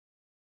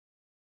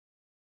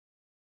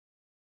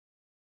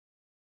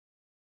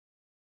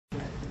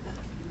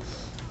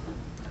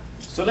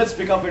So let's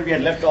pick up where we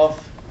had left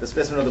off, the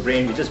specimen of the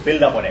brain. We just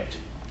build up on it.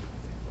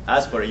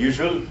 As per a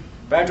usual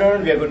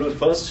pattern, we are going to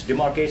first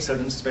demarcate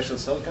certain special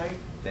sulci,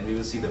 then we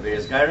will see the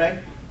various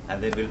gyri,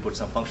 and then we'll put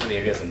some functional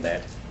areas in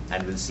that,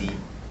 and we'll see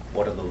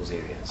what are those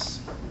areas.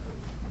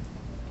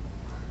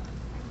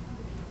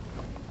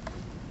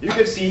 You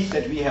can see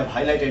that we have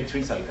highlighted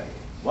 3 sulci.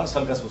 One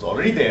sulcus was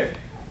already there,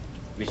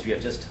 which we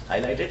have just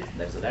highlighted.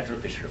 That's the lateral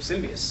fissure of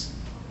Sylvius.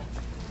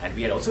 And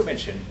we had also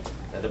mentioned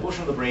that the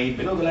portion of the brain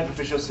below the lateral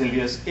fissure of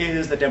Sylvius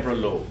is the temporal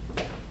lobe.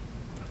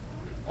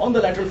 On the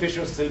lateral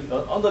fissure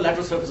on the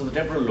lateral surface of the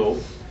temporal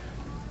lobe,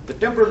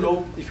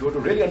 if you were to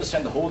really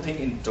understand the whole thing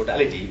in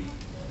totality,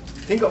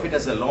 think of it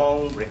as a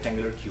long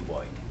rectangular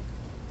cuboid.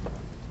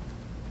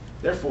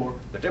 Therefore,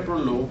 the temporal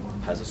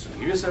lobe has a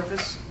superior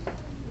surface,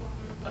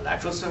 a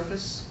lateral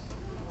surface,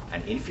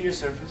 an inferior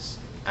surface,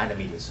 and a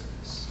medial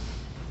surface.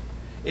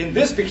 In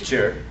this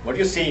picture, what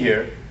you see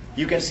here,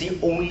 you can see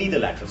only the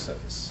lateral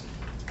surface.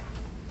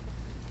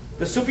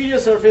 The superior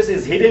surface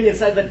is hidden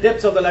inside the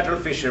depths of the lateral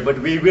fissure, but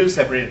we will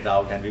separate it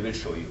out and we will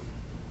show you.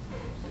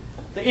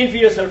 The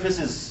inferior surface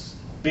is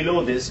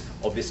below this.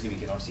 Obviously, we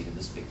cannot see it in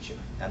this picture.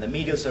 And the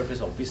medial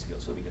surface, obviously,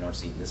 also we cannot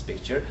see in this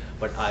picture,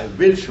 but I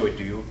will show it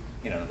to you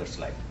in another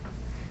slide.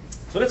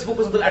 So let's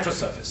focus on the lateral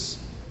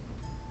surface.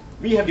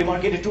 We have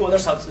demarcated 2 other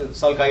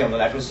sulci on the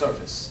lateral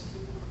surface.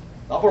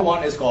 The upper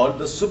one is called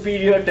the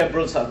superior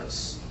temporal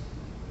sulcus.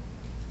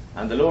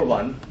 And the lower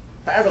one,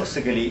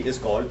 paradoxically, is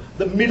called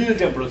the middle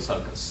temporal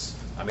sulcus.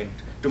 I mean,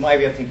 to my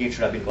way of thinking, it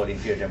should have been called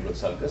inferior temporal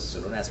sulcus.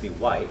 So don't ask me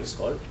why it's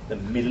called the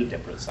middle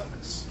temporal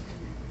sulcus.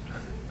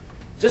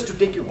 Just to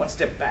take you one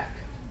step back,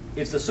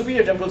 it's the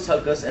superior temporal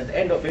sulcus. At the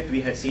end of it,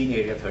 we had seen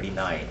area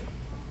 39.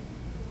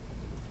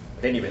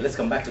 But anyway, let's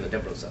come back to the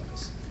temporal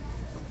sulcus.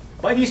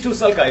 By these 2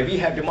 sulci, we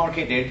have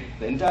demarcated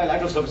the entire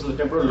lateral surface of the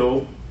temporal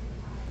lobe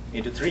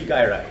into 3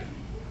 gyri.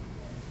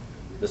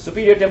 The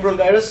superior temporal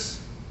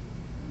gyrus,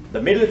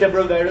 the middle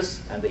temporal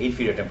gyrus, and the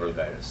inferior temporal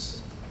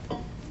gyrus.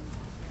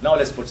 Now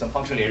let's put some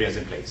functional areas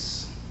in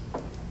place.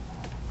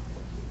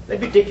 Let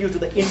me take you to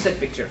the inset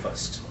picture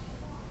first.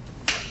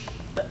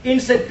 The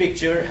inset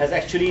picture has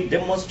actually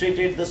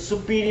demonstrated the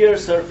superior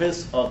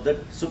surface of the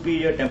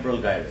superior temporal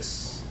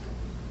gyrus.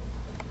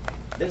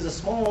 There is a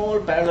small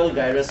parallel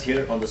gyrus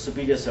here on the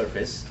superior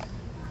surface,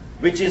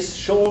 which is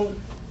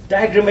shown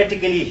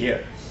diagrammatically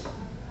here.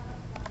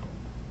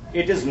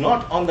 It is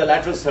not on the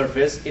lateral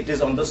surface, it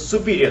is on the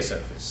superior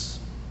surface.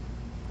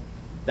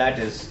 That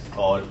is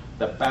called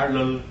the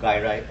parallel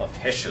gyri of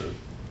Heschel,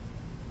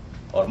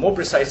 or more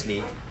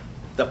precisely,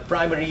 the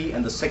primary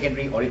and the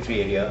secondary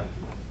auditory area,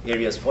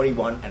 areas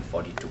 41 and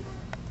 42.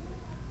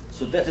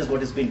 So that is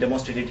what is being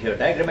demonstrated here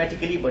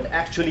diagrammatically, but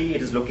actually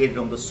it is located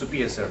on the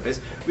superior surface,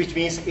 which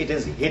means it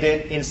is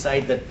hidden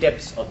inside the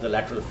depths of the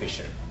lateral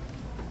fissure.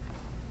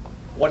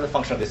 What is the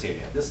function of this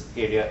area? This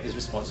area is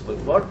responsible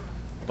for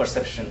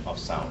perception of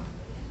sound.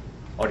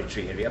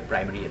 Auditory area,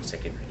 primary and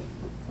secondary.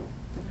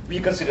 We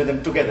consider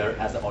them together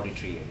as the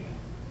auditory area.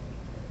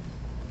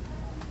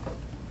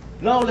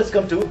 Now let's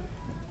come to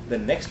the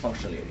next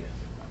functional area.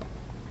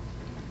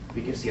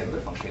 We can see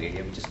another functional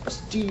area which is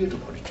posterior to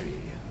the auditory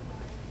area,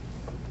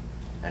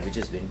 and which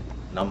has been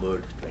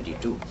numbered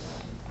 22.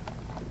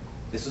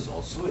 This is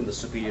also in the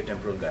superior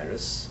temporal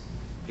gyrus.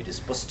 It is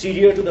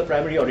posterior to the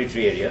primary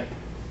auditory area.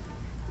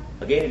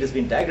 Again, it has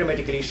been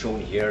diagrammatically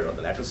shown here on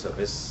the lateral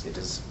surface. It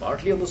is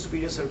partly on the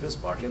superior surface,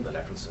 partly on the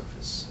lateral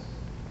surface.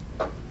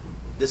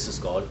 This is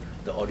called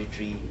the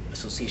auditory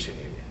association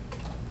area.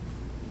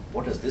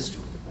 What does this do?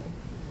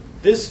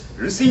 This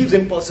receives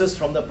impulses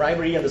from the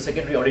primary and the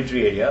secondary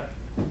auditory area,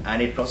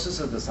 and it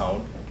processes the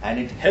sound, and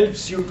it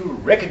helps you to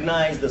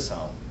recognize the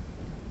sound.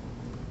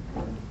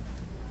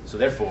 So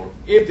therefore,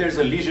 if there is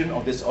a lesion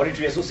of this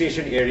auditory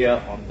association area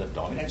on the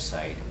dominant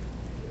side,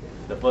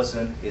 the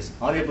person is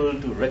unable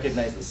to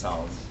recognize the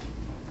sound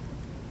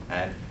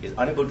and is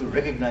unable to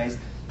recognize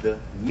the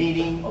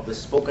meaning of the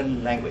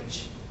spoken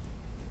language.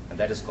 And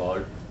that is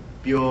called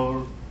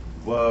pure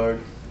word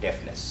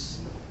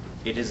deafness.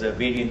 It is a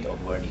variant of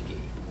Wernicke.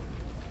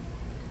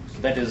 So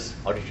that is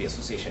auditory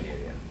association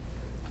area.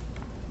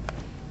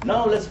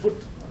 Now let's put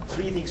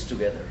 3 things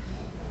together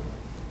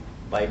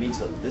by means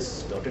of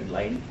this dotted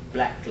line,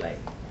 black line.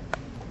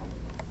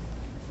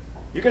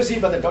 You can see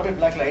by the dotted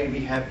black line, we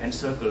have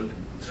encircled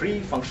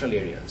 3 functional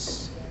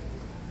areas.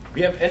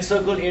 We have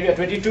encircled area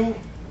 22,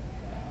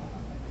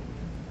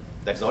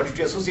 that's the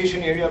auditory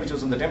association area, which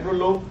was in the temporal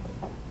lobe,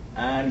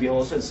 and we have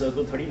also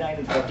encircled 39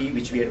 and 40,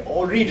 which we had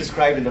already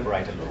described in the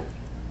parietal lobe.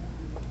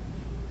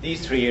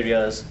 These 3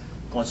 areas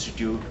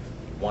constitute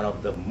one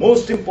of the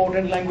most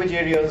important language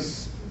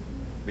areas,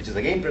 which is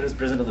again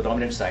present on the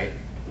dominant side,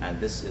 and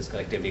this is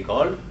collectively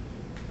called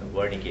the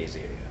Wernicke's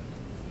area,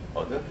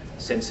 or the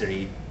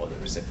sensory or the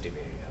receptive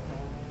area.